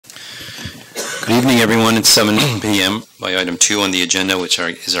Good evening, everyone. It's 7 p.m. by item 2 on the agenda, which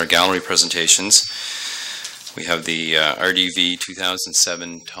is our gallery presentations. We have the RDV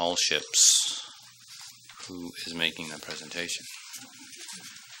 2007 tall ships. Who is making that presentation?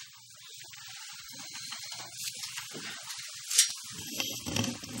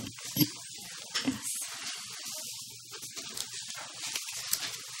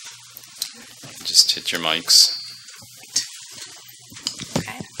 Just hit your mics.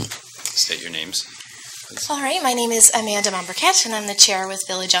 Okay. State your names, please. All right, my name is Amanda Momberquette, and I'm the chair with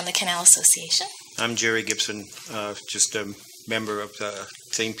Village on the Canal Association. I'm Jerry Gibson, just a member of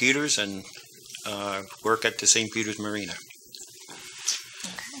St. Peter's and work at the St. Peter's Marina.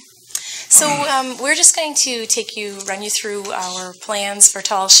 So we're just going to run you through our plans for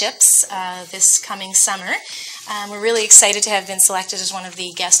tall ships this coming summer. We're really excited to have been selected as one of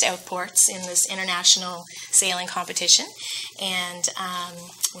the guest outports in this international sailing competition, and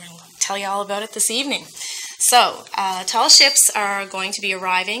we're going to tell you all about it this evening. So, tall ships are going to be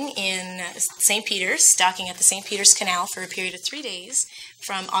arriving in St. Peter's, docking at the St. Peter's Canal for a period of 3 days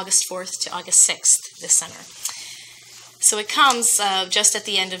from August 4th to August 6th this summer. So it comes just at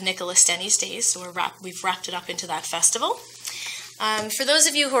the end of Nicholas Denny's days, so we've wrapped it up into that festival. For those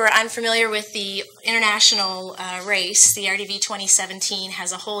of you who are unfamiliar with the international race, the RDV 2017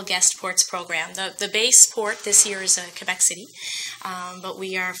 has a whole guest ports program. The base port this year is Quebec City, but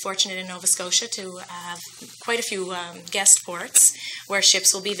we are fortunate in Nova Scotia to have quite a few guest ports where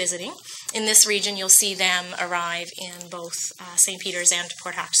ships will be visiting. In this region, you'll see them arrive in both St. Peter's and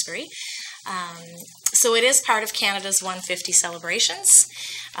Port Hawkesbury. So it is part of Canada's 150 celebrations.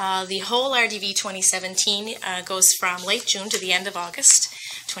 The whole RDV 2017 goes from late June to the end of August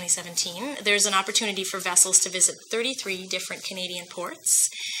 2017. There's an opportunity for vessels to visit 33 different Canadian ports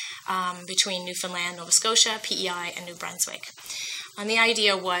between Newfoundland, Nova Scotia, PEI, and New Brunswick. And the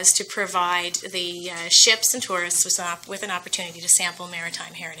idea was to provide the ships and tourists with an opportunity to sample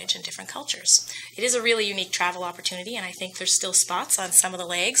maritime heritage and different cultures. It is a really unique travel opportunity, and I think there's still spots on some of the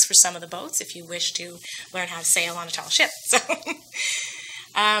legs for some of the boats if you wish to learn how to sail on a tall ship.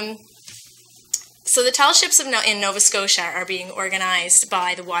 So the tall ships in Nova Scotia are being organized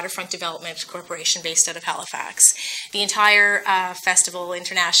by the Waterfront Development Corporation based out of Halifax. The entire festival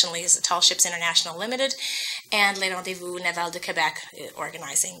internationally is the Tall Ships International Limited and Les Rendezvous Naval de Quebec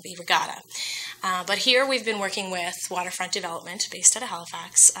organizing the regatta. But here we've been working with Waterfront Development based out of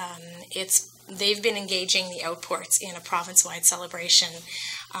Halifax. They've been engaging the outports in a province-wide celebration.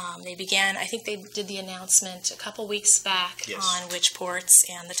 They did the announcement a couple weeks back on which ports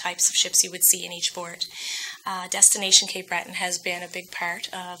and the types of ships you would see in each port. Destination Cape Breton has been a big part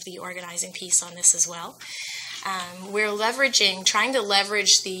of the organizing piece on this as well. We're trying to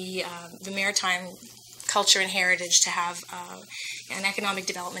leverage the maritime culture and heritage to have an economic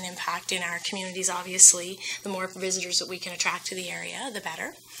development impact in our communities, obviously. The more visitors that we can attract to the area, the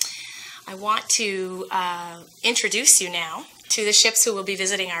better. I want to introduce you now to the ships who will be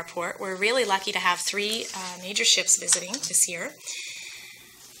visiting our port. We're really lucky to have 3 major ships visiting this year.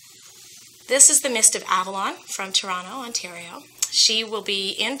 This is the Mist of Avalon from Toronto, Ontario. She will be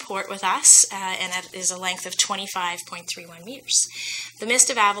in port with us, and that is a length of 25.31 meters. The Mist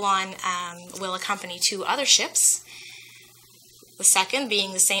of Avalon will accompany 2 other ships, the second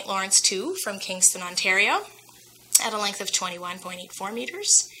being the St. Lawrence II from Kingston, Ontario, at a length of 21.84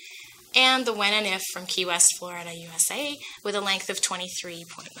 meters, and the When and If from Key West, Florida, USA, with a length of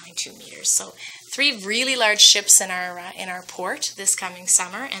 23.92 meters. So 3 really large ships in our port this coming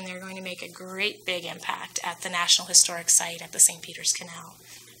summer, and they're going to make a great big impact at the National Historic Site at the St. Peter's Canal.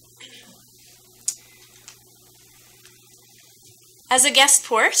 As a guest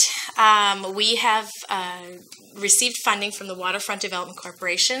port, we have received funding from the Waterfront Development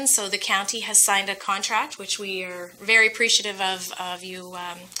Corporation, so the county has signed a contract, which we are very appreciative of you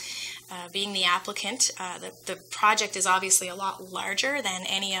being the applicant. The project is obviously a lot larger than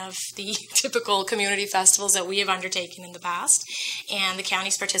any of the typical community festivals that we have undertaken in the past, and the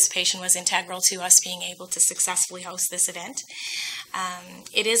county's participation was integral to us being able to successfully host this event.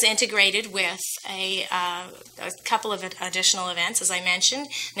 It is integrated with a couple of additional events, as I mentioned.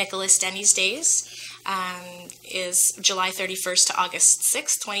 Nicholas Denny's Days is July 31st to August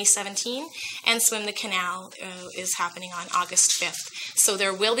 6th, 2017, and Swim the Canal is happening on August 5th. So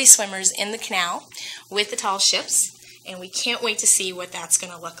there will be swimmers in the canal with the tall ships, and we can't wait to see what that's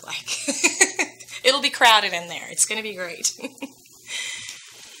going to look like. It'll be crowded in there. It's going to be great.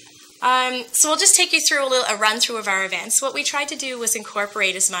 So we'll just take you through a run-through of our events. What we tried to do was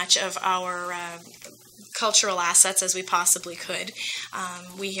incorporate as much of our cultural assets as we possibly could.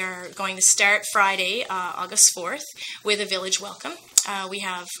 We are going to start Friday, August 4th, with a village welcome.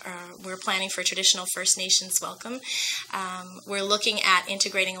 we're planning for a traditional First Nations welcome. We're looking at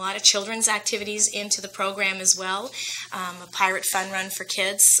integrating a lot of children's activities into the program as well. A pirate fun run for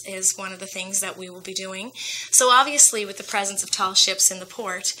kids is one of the things that we will be doing. So obviously, with the presence of tall ships in the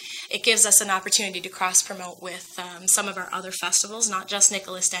port, it gives us an opportunity to cross-promote with some of our other festivals, not just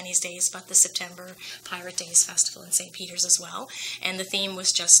Nicholas Denny's Days, but the September Pirate Days Festival in St. Peter's as well. And the theme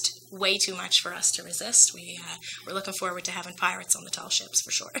was just way too much for us to resist. We're looking forward to having pirates on the tall ships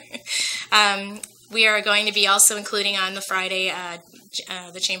for sure. We are going to be also including on the Friday,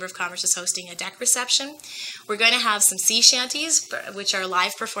 the Chamber of Commerce is hosting a deck reception. We're going to have some sea shanties, which are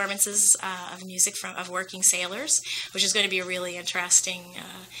live performances of music of working sailors, which is going to be a really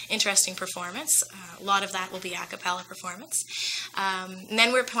interesting performance. A lot of that will be a cappella performance. And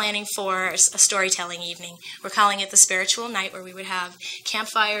then we're planning for a storytelling evening. We're calling it the Spiritual Night, where we would have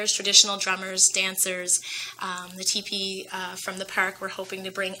campfires, traditional drummers, dancers. The teepee from the park we're hoping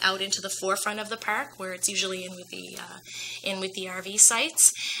to bring out into the forefront of the park, where it's usually in with the RV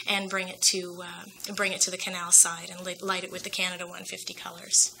sites, and bring it to the canal side and light it with the Canada 150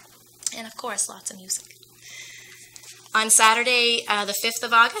 colors, and of course lots of music. On Saturday, the 5th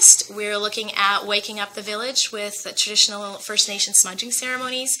of August, we're looking at waking up the village with traditional First Nation smudging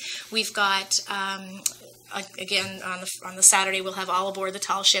ceremonies. We've got again, on the Saturday, we'll have all aboard the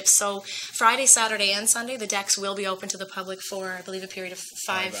tall ships. So Friday, Saturday, and Sunday, the decks will be open to the public for, I believe, a period of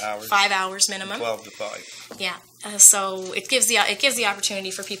 5 hours minimum. 12 to 5. Yeah. So it gives the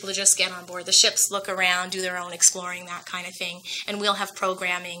opportunity for people to just get on board the ships, look around, do their own exploring, that kind of thing. And we'll have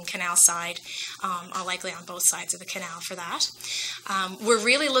programming canal side, likely on both sides of the canal for that. We're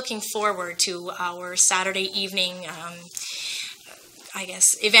really looking forward to our Saturday evening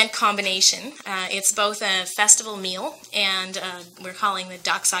event combination. It's both a festival meal and we're calling the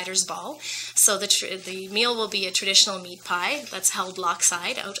Docksiders Ball. So the meal will be a traditional meat pie that's held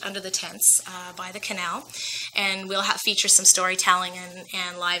lockside out under the tents by the canal, and we'll feature some storytelling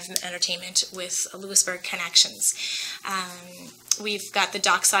and live entertainment with Louisbourg connections. We've got the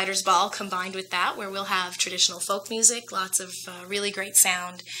Docksiders Ball combined with that, where we'll have traditional folk music, lots of really great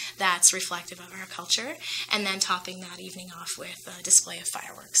sound that's reflective of our culture, and then topping that evening off with a display of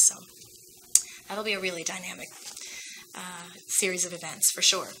fireworks. So that'll be a really dynamic series of events for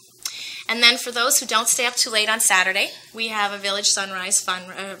sure. And then for those who don't stay up too late on Saturday, we have a Village Sunrise Fun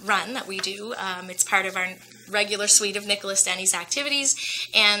Run that we do. It's part of our regular suite of Nicholas Denny's activities,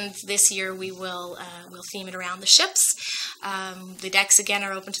 and this year we'll theme it around the ships. The decks again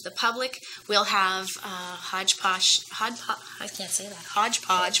are open to the public. We'll have hodgepodge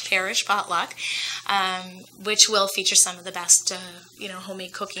parish potluck, which will feature some of the best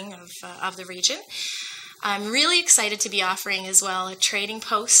homemade cooking of the region. I'm really excited to be offering as well a trading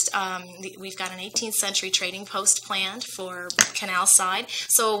post. We've got an 18th century trading post planned for canal side.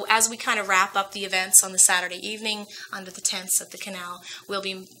 So as we kind of wrap up the events on the Saturday evening under the tents at the canal, we'll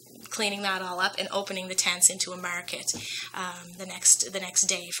be cleaning that all up and opening the tents into a market the next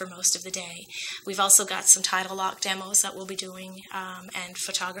day for most of the day. We've also got some tidal lock demos that we'll be doing and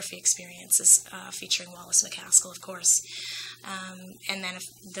photography experiences featuring Wallace McCaskill, of course. And then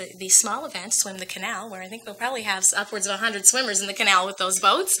the small event, Swim the Canal, where I think we'll probably have upwards of 100 swimmers in the canal with those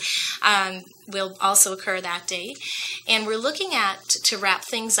boats, will also occur that day. And we're looking at, to wrap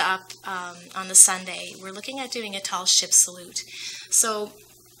things up on the Sunday, we're looking at doing a tall ship salute. So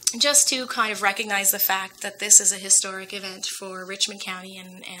just to kind of recognize the fact that this is a historic event for Richmond County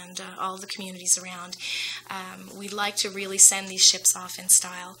and all the communities around, we'd like to really send these ships off in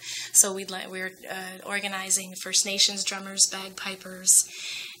style. So we're organizing First Nations drummers, bagpipers,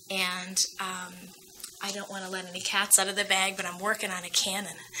 and I don't want to let any cats out of the bag, but I'm working on a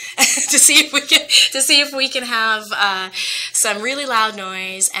cannon to see if we can have some really loud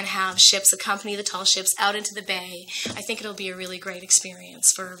noise and have ships accompany the tall ships out into the bay. I think it'll be a really great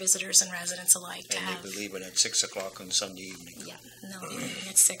experience for visitors and residents alike. And they will leave it at 6 o'clock on Sunday evening. Yeah, and they'll be leaving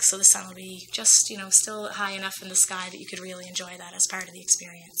at 6, so the sun will be just still high enough in the sky that you could really enjoy that as part of the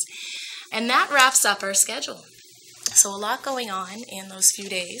experience. And that wraps up our schedule. So a lot going on in those few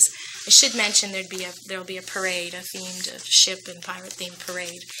days. I should mention there'll be a parade, a ship and pirate themed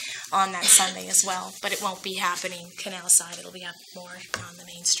parade on that Sunday as well, but it won't be happening canal side. It'll be up more on the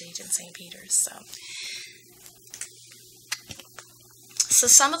main street in St. Peter's. So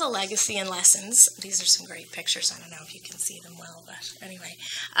some of the legacy and lessons. These are some great pictures. I don't know if you can see them well, but anyway.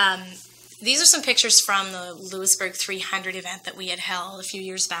 These are some pictures from the Louisbourg 300 event that we had held a few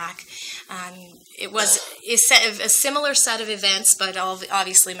years back. It was a similar set of events, but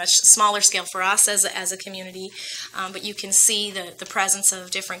obviously much smaller scale for us as a community. But you can see the presence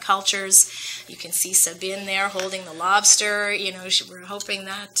of different cultures. You can see Sabine there holding the lobster. You know, we're hoping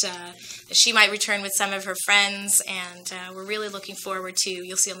that she might return with some of her friends, and we're really looking forward to,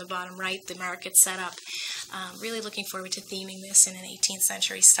 you'll see on the bottom right, the market set up. Really looking forward to theming this in an 18th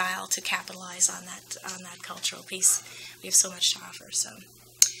century style to capitalize on that cultural piece. We have so much to offer. So.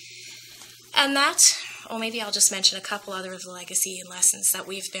 And that, maybe I'll just mention a couple other of the legacy and lessons that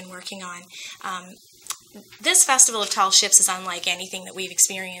we've been working on. This Festival of Tall Ships is unlike anything that we've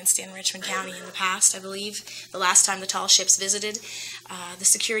experienced in Richmond County in the past. I believe the last time the tall ships visited, the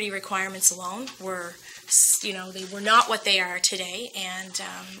security requirements alone were, they were not what they are today, and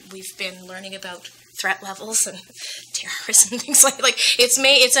we've been learning about threat levels and terrorism and things like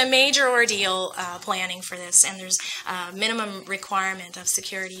it's a major ordeal planning for this, and there's a minimum requirement of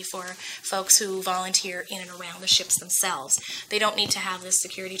security for folks who volunteer in and around the ships themselves. They don't need to have this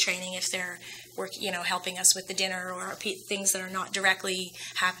security training if they're helping us with the dinner or things that are not directly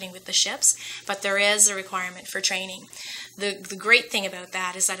happening with the ships, but there is a requirement for training. The great thing about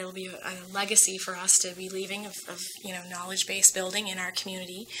that is that it'll be a legacy for us to be leaving of knowledge-based building in our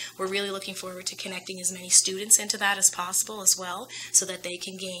community. We're really looking forward to connecting as many students into that as possible as well, so that they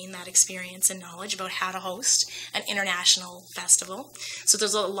can gain that experience and knowledge about how to host an international festival. So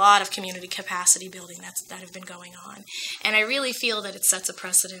there's a lot of community capacity building that have been going on. And I really feel that it sets a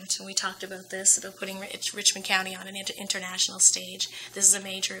precedent, and we talked about this, about putting Richmond County on an international stage. This is a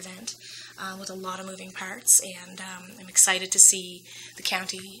major event with a lot of moving parts, and I'm excited to see the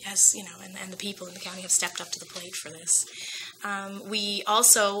county and the people in the county have stepped up to the plate for this. We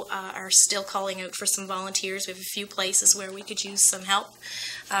also are still calling out for some volunteers. We have a few places where we could use some help,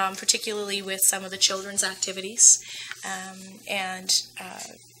 particularly with some of the children's activities, and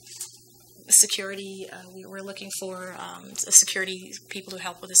security. We're looking for security people to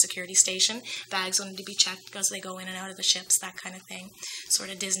help with the security station. Bags will need to be checked as they go in and out of the ships, that kind of thing.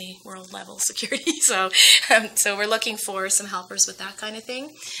 Sort of Disney World level security. So we're looking for some helpers with that kind of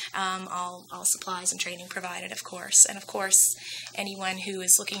thing. All supplies and training provided, of course. And of course, anyone who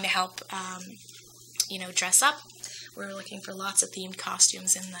is looking to help, dress up. We're looking for lots of themed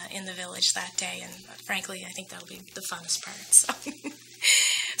costumes in the village that day, and frankly, I think that'll be the funnest part.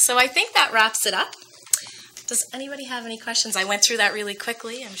 So I think that wraps it up. Does anybody have any questions? I went through that really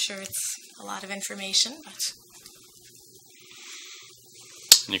quickly. I'm sure it's a lot of information. But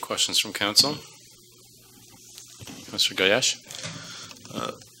any questions from council? Mr. Gayash?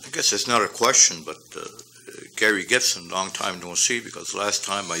 I guess it's not a question, but Gary Gibson, long time no see, because last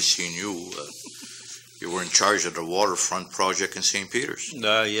time I seen you, you were in charge of the waterfront project in St. Peter's.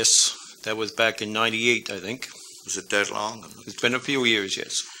 Yes, that was back in '98, I think. Was it that long? It's been a few years,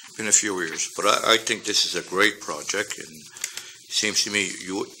 yes. Been a few years, but I think this is a great project, and it seems to me,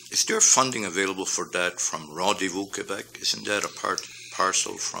 is there funding available for that from Rendezvous, Quebec? Isn't that a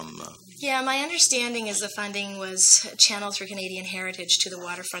parcel from... Yeah, my understanding is the funding was channeled through Canadian Heritage to the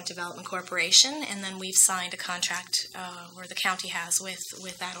Waterfront Development Corporation, and then we've signed a contract where the county has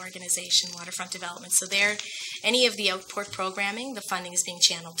with that organization, Waterfront Development. So any of the outport programming, the funding is being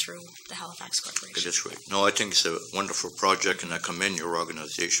channeled through the Halifax Corporation. That's right. No, I think it's a wonderful project, and I commend your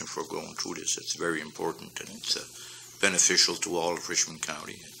organization for going through this. It's very important, and it's beneficial to all of Richmond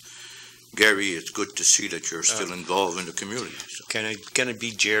County. Gary, it's good to see that you're still involved in the community. So. Can it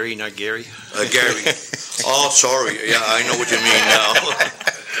be Jerry, not Gary? Gary. Oh, sorry. Yeah, I know what you mean now.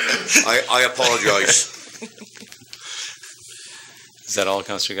 I apologize. Is that all,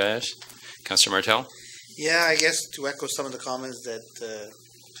 Councillor Gayash? Councillor Martel? Yeah, I guess to echo some of the comments that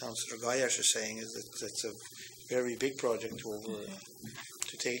Councillor Gayash is saying, is that it's a very big project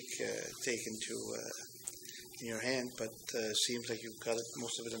to take into in your hand, but seems like you've got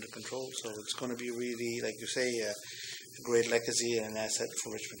most of it under control. So it's going to be really, like you say, a great legacy and an asset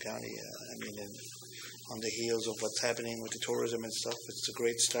for Richmond County. On the heels of what's happening with the tourism and stuff, it's a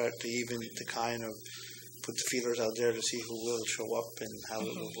great start to even to kind of put the feelers out there to see who will show up and how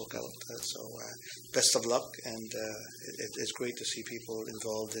it will work out. So best of luck, and it's great to see people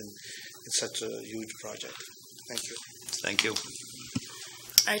involved in such a huge project. Thank you. Thank you.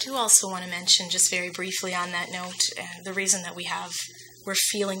 I do also want to mention, just very briefly on that note, the reason that we're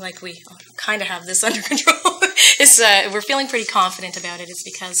feeling like we kind of have this under control is we're feeling pretty confident about it is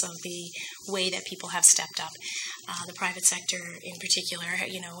because of the way that people have stepped up. The private sector in particular,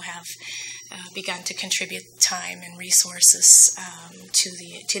 have begun to contribute time and resources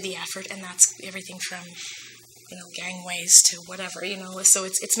to the effort, and that's everything from gangways to whatever, so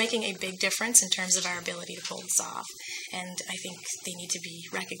it's making a big difference in terms of our ability to pull this off, and I think they need to be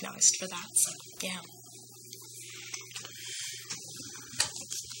recognized for that, so yeah.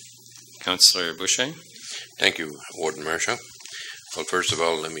 Councillor Boucher. Thank you, Warden Marshall. Well, first of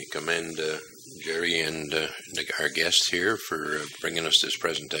all, let me commend Jerry and our guests here for bringing us this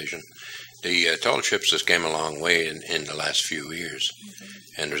presentation. The tall ships has came a long way in the last few years,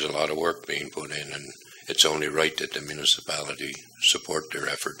 and there's a lot of work being put in, and it's only right that the municipality support their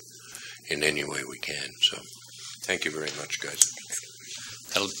effort in any way we can. So, thank you very much, guys.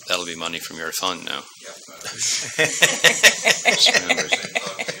 That'll be money from your fund now.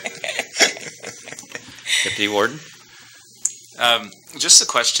 Deputy Warden. Just a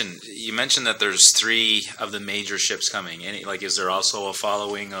question. You mentioned that there's 3 of the major ships coming. Is there also a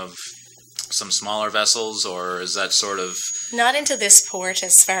following of some smaller vessels, or is that sort of... Not into this port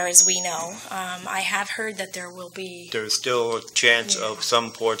as far as we know. I have heard that there will be... There's still a chance of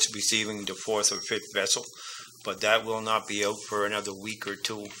some ports receiving the 4th or 5th vessel, but that will not be out for another week or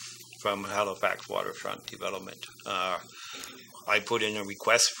 2 from Halifax Waterfront Development. I put in a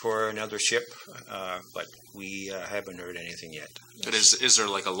request for another ship, but we haven't heard anything yet. But is there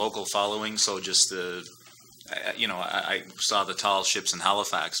like a local following? So just the... I saw the tall ships in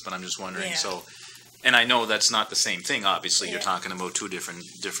Halifax, but I'm just wondering. So, and I know that's not the same thing. Obviously, you're talking about 2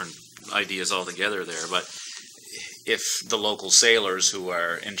 different ideas altogether there. But if the local sailors who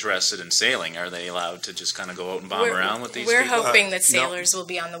are interested in sailing, are they allowed to just kind of go out and bomb around with these We're people? hoping that sailors will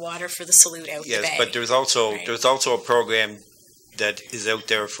be on the water for the salute out the bay. Yes, but there's also a program that is out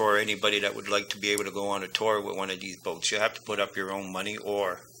there for anybody that would like to be able to go on a tour with one of these boats. You have to put up your own money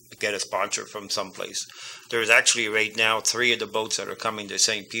or get a sponsor from someplace. There's actually right now 3 of the boats that are coming to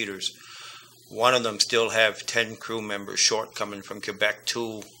St. Peter's. One of them still have 10 crew members short coming from Quebec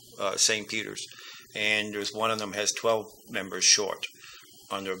to St. Peter's. And there's one of them has 12 members short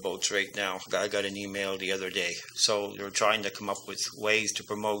on their boats right now. I got an email the other day. So they're trying to come up with ways to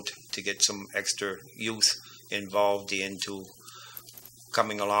promote, to get some extra youth involved into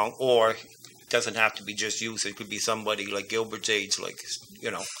coming along, or it doesn't have to be just youth. It could be somebody like Gilbert's age,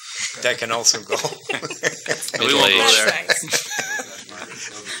 that can also go. We won't go there.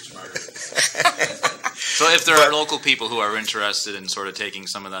 So if there are local people who are interested in sort of taking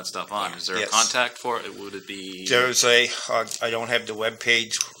some of that stuff on, is there a contact for it? Would it be... There's I don't have the web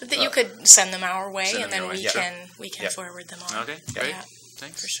page. That you could send them our way, and then we can forward them on. Okay, great. Yeah,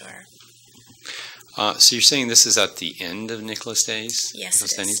 thanks. For sure. So you're saying this is at the end of Nicholas Days? Yes,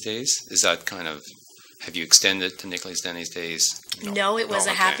 Nicholas it Denny's Days? Is that kind of... Have you extended to Nicholas Denny's Days? No, it was a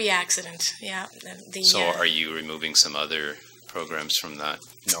okay. happy accident. Yeah. So are you removing some other programs from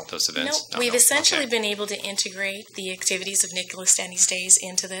those events? No, we've essentially been able to integrate the activities of Nicholas Denny's Days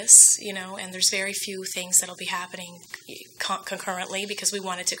into this, and there's very few things that'll be happening concurrently because we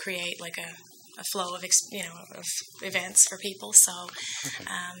wanted to create like a flow of events for people. So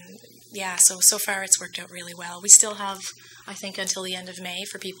so far it's worked out really well. We still have, I think, until the end of May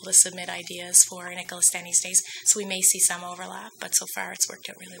for people to submit ideas for Nicholas Denny's Days, so we may see some overlap, but so far it's worked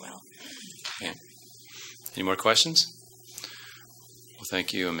out really well. Yeah. Any more questions? Well,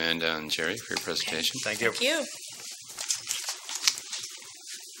 thank you, Amanda and Jerry, for your presentation. Okay. Thank you. Thank you.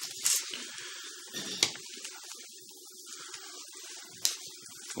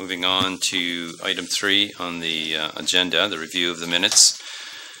 Moving on to item 3 on the agenda, the review of the minutes.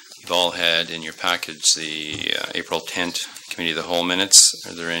 You've all had in your package the April 10th Committee of the Whole minutes.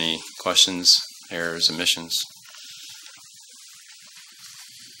 Are there any questions, errors, omissions?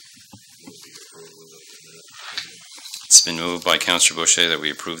 It's been moved by Councillor Boucher that we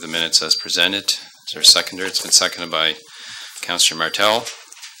approve the minutes as presented. Is there a seconder? It's been seconded by Councillor Martel.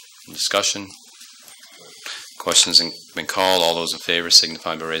 Discussion. Questions have been called. All those in favor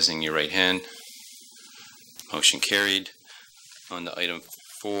signify by raising your right hand. Motion carried. On to item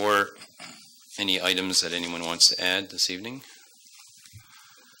 4, any items that anyone wants to add this evening?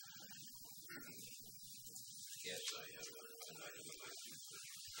 Yes, I have an item.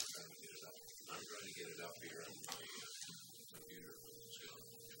 I'm trying to get it up here on my computer.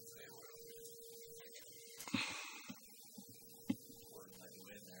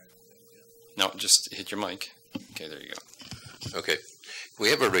 No, just hit your mic. Okay, there you go. Okay. We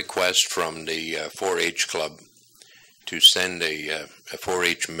have a request from the 4-H Club to send a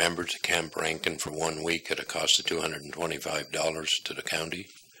 4-H member to Camp Rankin for 1 week at a cost of $225 to the county.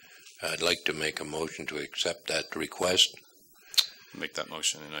 I'd like to make a motion to accept that request. Make that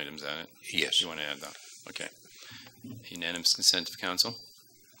motion and items added. Yes. You want to add that? Okay. Unanimous consent of council?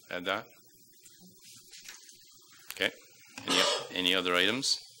 Add that? Okay. Any other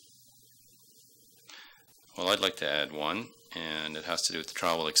items? Well, I'd like to add one, and it has to do with the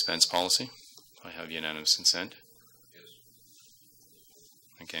travel expense policy. I have unanimous consent. Yes.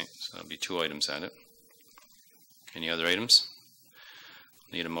 Okay, so that'll be 2 items added. Any other items?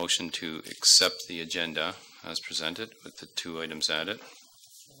 Need a motion to accept the agenda as presented with the 2 items added.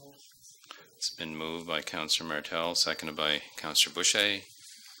 It's been moved by Councillor Martel, seconded by Councillor Boucher.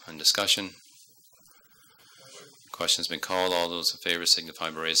 On discussion. Question's been called. All those in favor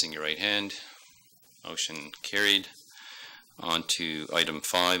signify by raising your right hand. Motion carried. On to item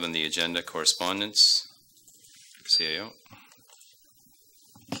 5 on the agenda, correspondence. CAO.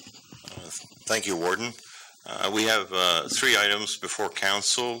 Thank you, Warden. We have 3 items before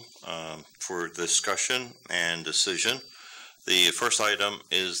Council for discussion and decision. The first item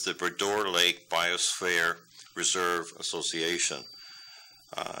is the Bredor Lake Biosphere Reserve Association.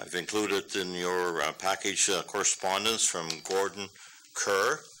 I've included in your package correspondence from Gordon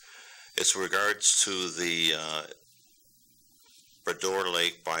Kerr. It's regards to the Bredor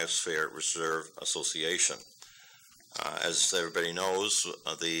Lake Biosphere Reserve Association. As everybody knows,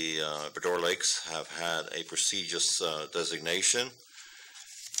 the Bredor Lakes have had a prestigious designation.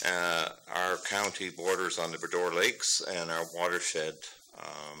 Our county borders on the Bredor Lakes, and our watershed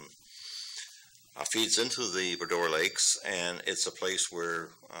feeds into the Bredor Lakes, and it's a place where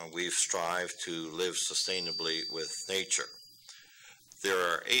we've strived to live sustainably with nature. There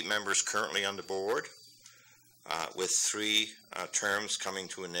are 8 members currently on the board, with 3 terms coming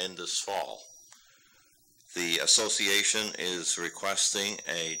to an end this fall. The association is requesting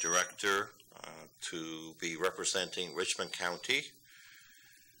a director to be representing Richmond County,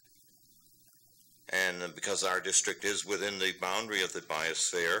 and because our district is within the boundary of the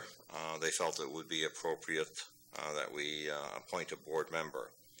biosphere, they felt it would be appropriate that we appoint a board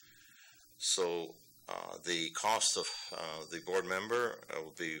member. So the cost of the board member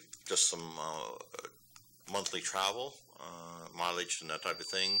will be just some monthly travel, mileage and that type of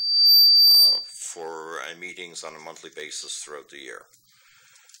thing, for meetings on a monthly basis throughout the year.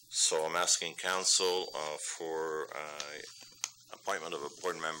 So I'm asking council for appointment of a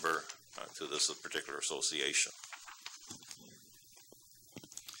board member to this particular association.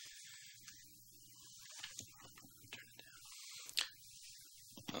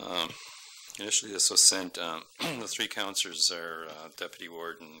 Initially, this was sent, the 3 councillors are Deputy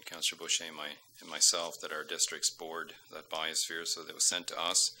Warden, Councillor Boucher, and myself, that our district's board, that biosphere, so that was sent to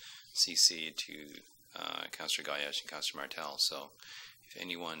us, CC to Councillor Gayesh and Councillor Martel. So if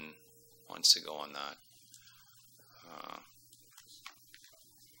anyone wants to go on that.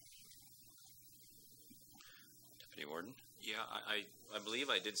 Deputy Warden? Yeah, I believe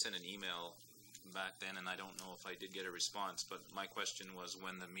I did send an email back then, and I don't know if I did get a response, but my question was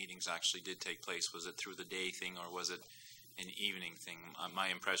when the meetings actually did take place. Was it through the day thing, or was it an evening thing? My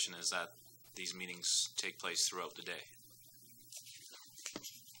impression is that these meetings take place throughout the day.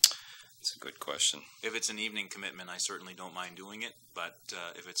 It's a good question. If it's an evening commitment, I certainly don't mind doing it, but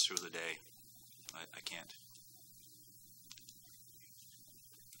if it's through the day, I can't.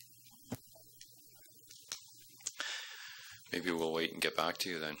 Maybe we'll wait and get back to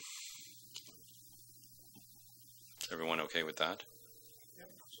you then. Is everyone okay with that? Yep.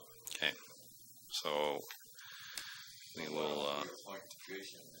 Okay. So we will.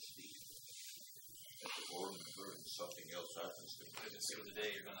 Something else happens. If it's through the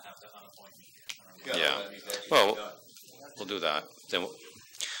day, you're going to have to unappoint me. Yeah. Well, we'll do that. Then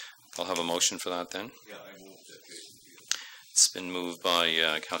I'll have a motion for that then. Yeah, I move that. It's been moved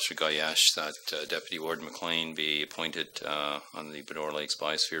by Councillor Gayesh that Deputy Warden McLean be appointed on the Bredor Lakes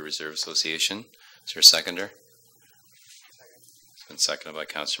Biosphere Reserve Association. Is there a seconder? It's been seconded by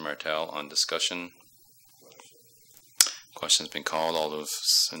Councillor Martel. On discussion. Question's been called. All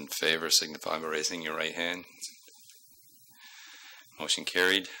those in favor signify by raising your right hand. Motion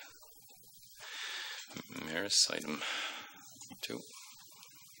carried. Maris, item 2.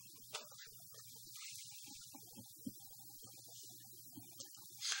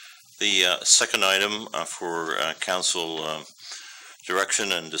 The second item for council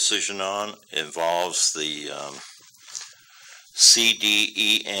direction and decision on involves the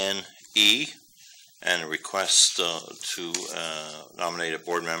CDENE and a request to nominate a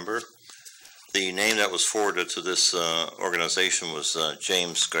board member. The name that was forwarded to this organization was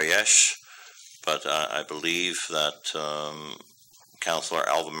James Gayesh, but I believe that Councillor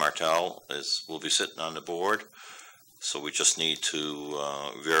Alvin Martel will be sitting on the board. So we just need to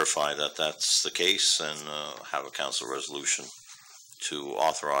verify that that's the case and have a council resolution to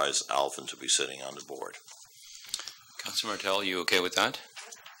authorize Alvin to be sitting on the board. Councillor Martel, are you okay with that?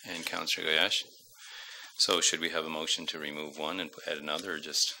 And Councillor Gayesh? So should we have a motion to remove one and add another, or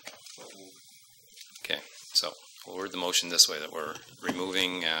just? Okay, so we'll word the motion this way, that we're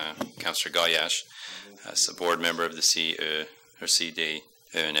removing Councillor Gayesh as a board member of the CDENE,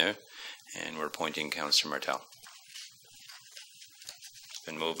 and we're appointing Councillor Martel.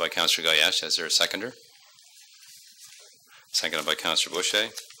 Been moved by Councillor Gayash. Is there a seconder? Seconded by Councillor Boucher.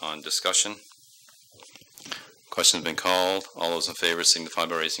 On discussion. Question's been called. All those in favor signify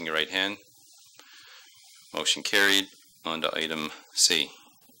by raising your right hand. Motion carried. On to item C.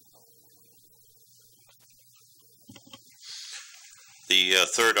 The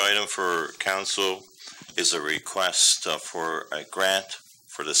third item for council is a request for a grant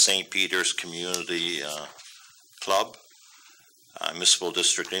for the St. Peter's Community Club, Municipal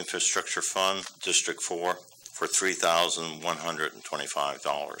District Infrastructure Fund, District 4, for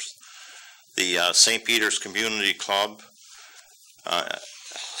 $3,125. The St. Peter's Community Club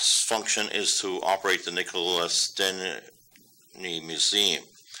function is to operate the Nicholas Denny Museum.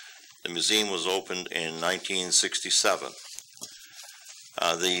 The museum was opened in 1967.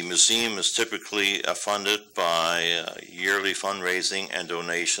 The museum is typically funded by yearly fundraising and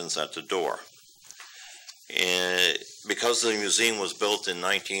donations at the door. Because the museum was built in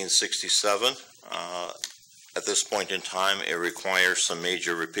 1967, at this point in time it requires some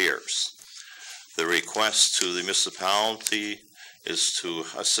major repairs. The request to the municipality is to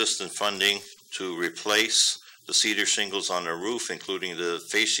assist in funding to replace the cedar shingles on the roof, including the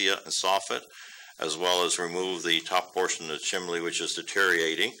fascia and soffit, as well as remove the top portion of the chimney, which is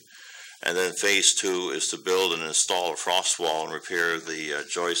deteriorating. And then phase 2 is to build and install a frost wall and repair the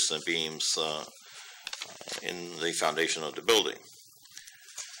joists and beams in the foundation of the building.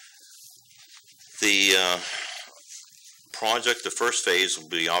 The project, the first phase, will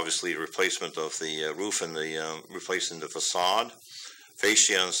be obviously the replacement of the roof and replacing the facade,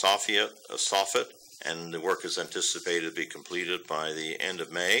 fascia and soffit, and the work is anticipated to be completed by the end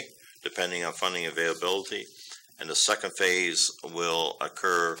of May, depending on funding availability. And the second phase will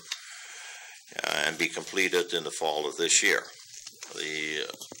occur and be completed in the fall of this year. The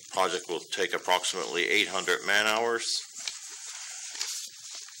project will take approximately 800 man-hours.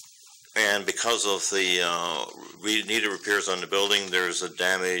 And because of the needed repairs on the building, there's a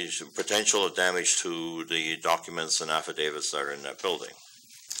potential of damage to the documents and affidavits that are in that building.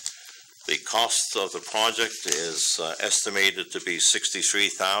 The cost of the project is estimated to be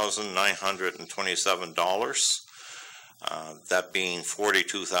 $63,927, that being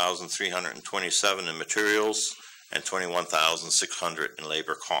 $42,327 in materials and $21,600 in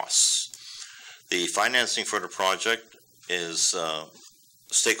labor costs. The financing for the project is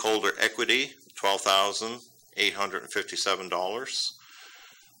stakeholder equity, $12,857,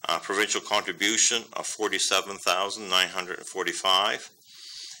 provincial contribution of $47,945,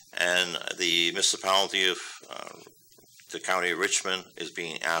 and the municipality of the county of Richmond is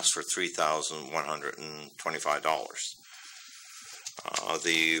being asked for $3,125.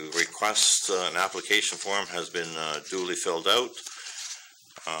 The request and application form has been duly filled out.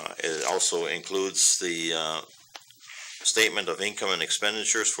 It also includes the statement of income and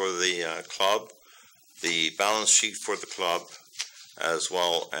expenditures for the club, the balance sheet for the club, as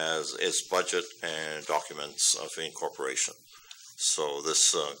well as its budget and documents of incorporation. So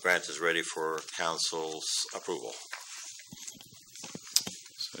this grant is ready for council's approval.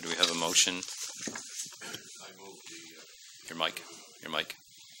 So do we have a motion? I move Your mic.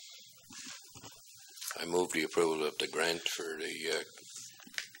 I move the approval of the grant for the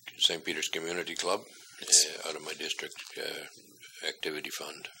St. Peter's Community Club out of my district activity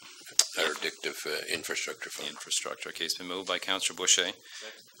fund, or addictive infrastructure fund. Infrastructure. Okay, it's been moved by Councillor Boucher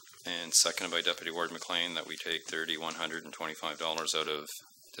and seconded by Deputy Ward McLean that we take $3,125 out of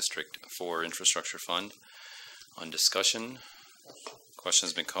District 4 Infrastructure Fund. On discussion,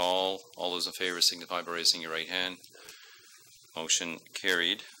 question's been called. All those in favor signify by raising your right hand. Motion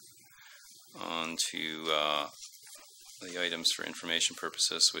carried. On to the items for information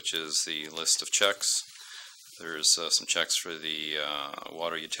purposes, which is the list of checks. There's some checks for the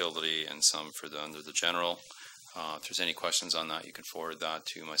water utility and some for the under the general. If there's any questions on that, you can forward that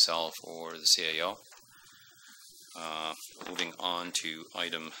to myself or the CAO. Moving on to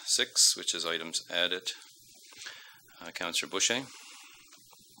item 6, which is items added. Councillor Boucher.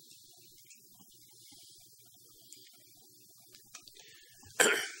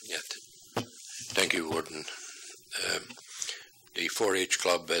 Thank you, Warden. The 4-H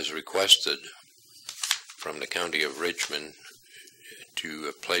Club has requested from the County of Richmond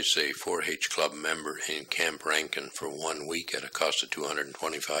to place a 4-H Club member in Camp Rankin for 1 week at a cost of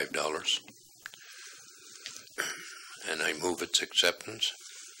 $225. And I move its acceptance.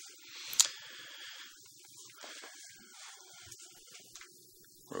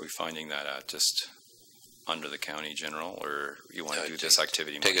 Where are we finding that at? Just under the county general, or you want to do this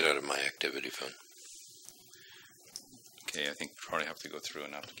activity? Take it out of my activity fund. Okay, I think we probably have to go through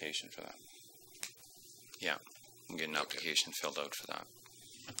an application for that. Yeah, and get an application filled out for that.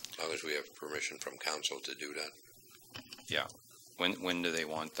 long as we have permission from council to do that. Yeah. When do they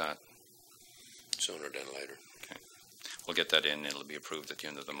want that? Sooner than later. We'll get that in. It'll be approved at the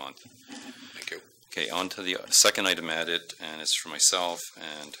end of the month. Thank you. Okay, on to the second item added, and it's for myself.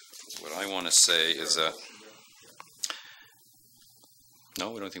 And what I want to say is that,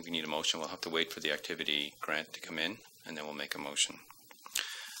 no, we don't think we need a motion. We'll have to wait for the activity grant to come in, and then we'll make a motion.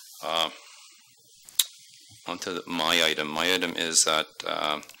 On to my item. My item is that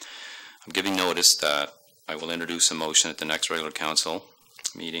I'm giving notice that I will introduce a motion at the next regular council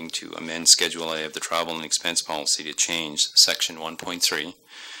meeting to amend Schedule A of the travel and expense policy to change Section 1.3,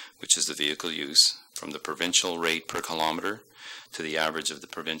 which is the vehicle use, from the provincial rate per kilometre to the average of the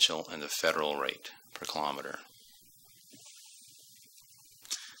provincial and the federal rate per kilometre.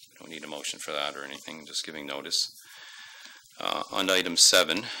 We don't need a motion for that or anything, just giving notice. On item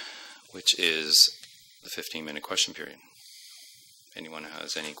 7, which is the 15-minute question period. Anyone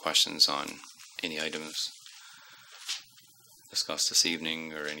has any questions on any items discussed this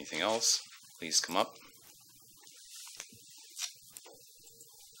evening or anything else, please come up.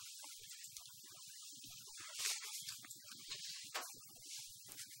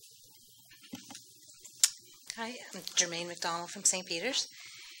 Hi, I'm Jermaine McDonald from St. Peter's.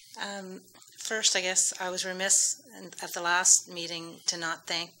 First, I guess I was remiss at the last meeting to not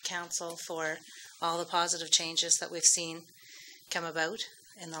thank council for all the positive changes that we've seen come about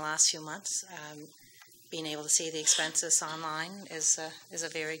in the last few months. Being able to see the expenses online is a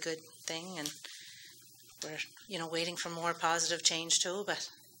very good thing, and we're waiting for more positive change too. But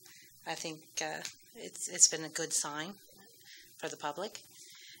I think it's been a good sign for the public.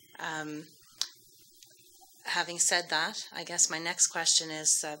 Having said that, I guess my next question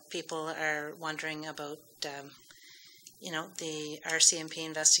is people are wondering about the RCMP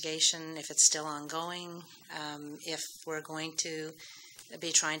investigation, if it's still ongoing, if we're going to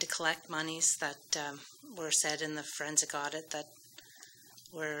be trying to collect monies that were said in the forensic audit that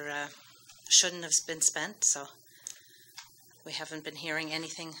shouldn't have been spent. So we haven't been hearing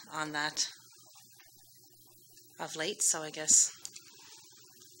anything on that of late. So I guess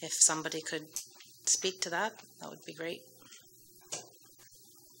if somebody could speak to that, that would be great.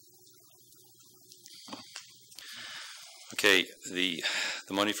 Okay, the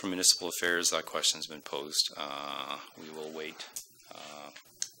money from municipal affairs, that question's been posed. We will wait.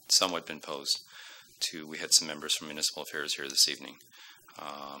 Somewhat been posed to, we had some members from municipal affairs here this evening.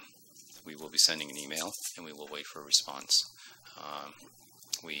 We will be sending an email and we will wait for a response.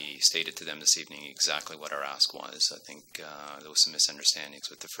 We stated to them this evening exactly what our ask was. I think there was some misunderstandings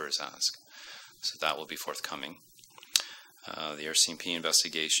with the first ask. So that will be forthcoming. The RCMP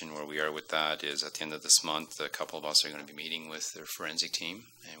investigation, where we are with that, is at the end of this month, a couple of us are going to be meeting with their forensic team,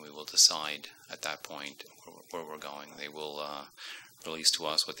 and we will decide at that point where we're going. They will release to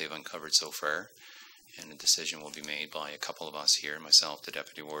us what they've uncovered so far, and a decision will be made by a couple of us here, myself, the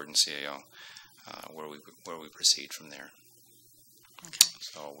Deputy Warden, CAO, where we proceed from there. Okay.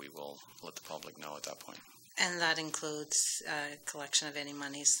 So we will let the public know at that point. And that includes collection of any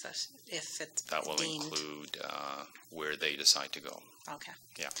monies that, if it's that will deemed. Include where they decide to go. Okay.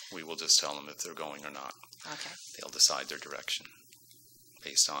 Yeah, we will just tell them if they're going or not. Okay. They'll decide their direction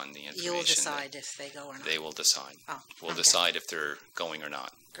based on the information. You'll decide if they go or not. They will decide. Oh, we'll okay. decide if they're going or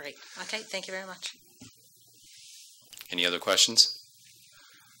not. Great. Okay, thank you very much. Any other questions?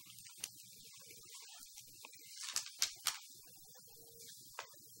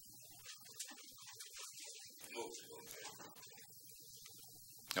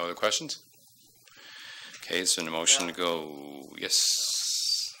 No other questions? Okay, so a motion to go.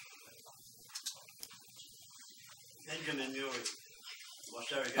 Yes. Benjamin Muir.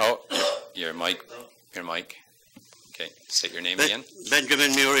 Oh, your mic. Your mic. Okay, state your name again.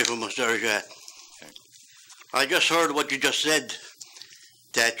 Benjamin Murray from Mustarajat. Okay. I just heard what you just said,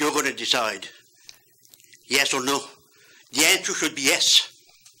 that you're going to decide, yes or no. The answer should be yes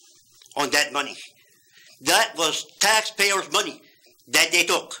on that money. That was taxpayers' money that they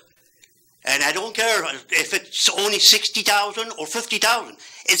took. And I don't care if it's only 60,000 or 50,000.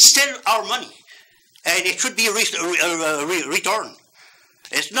 It's still our money. And it should be returned.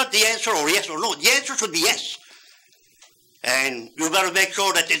 It's not the answer or yes or no. The answer should be yes. And you better make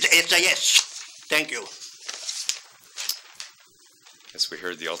sure that it's a yes. Thank you. Guess we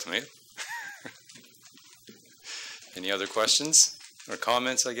heard the ultimatum. Any other questions or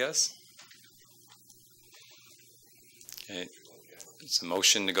comments, I guess? Okay. It's a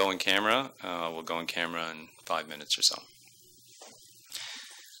motion to go in camera. We'll go in camera in 5 minutes or so.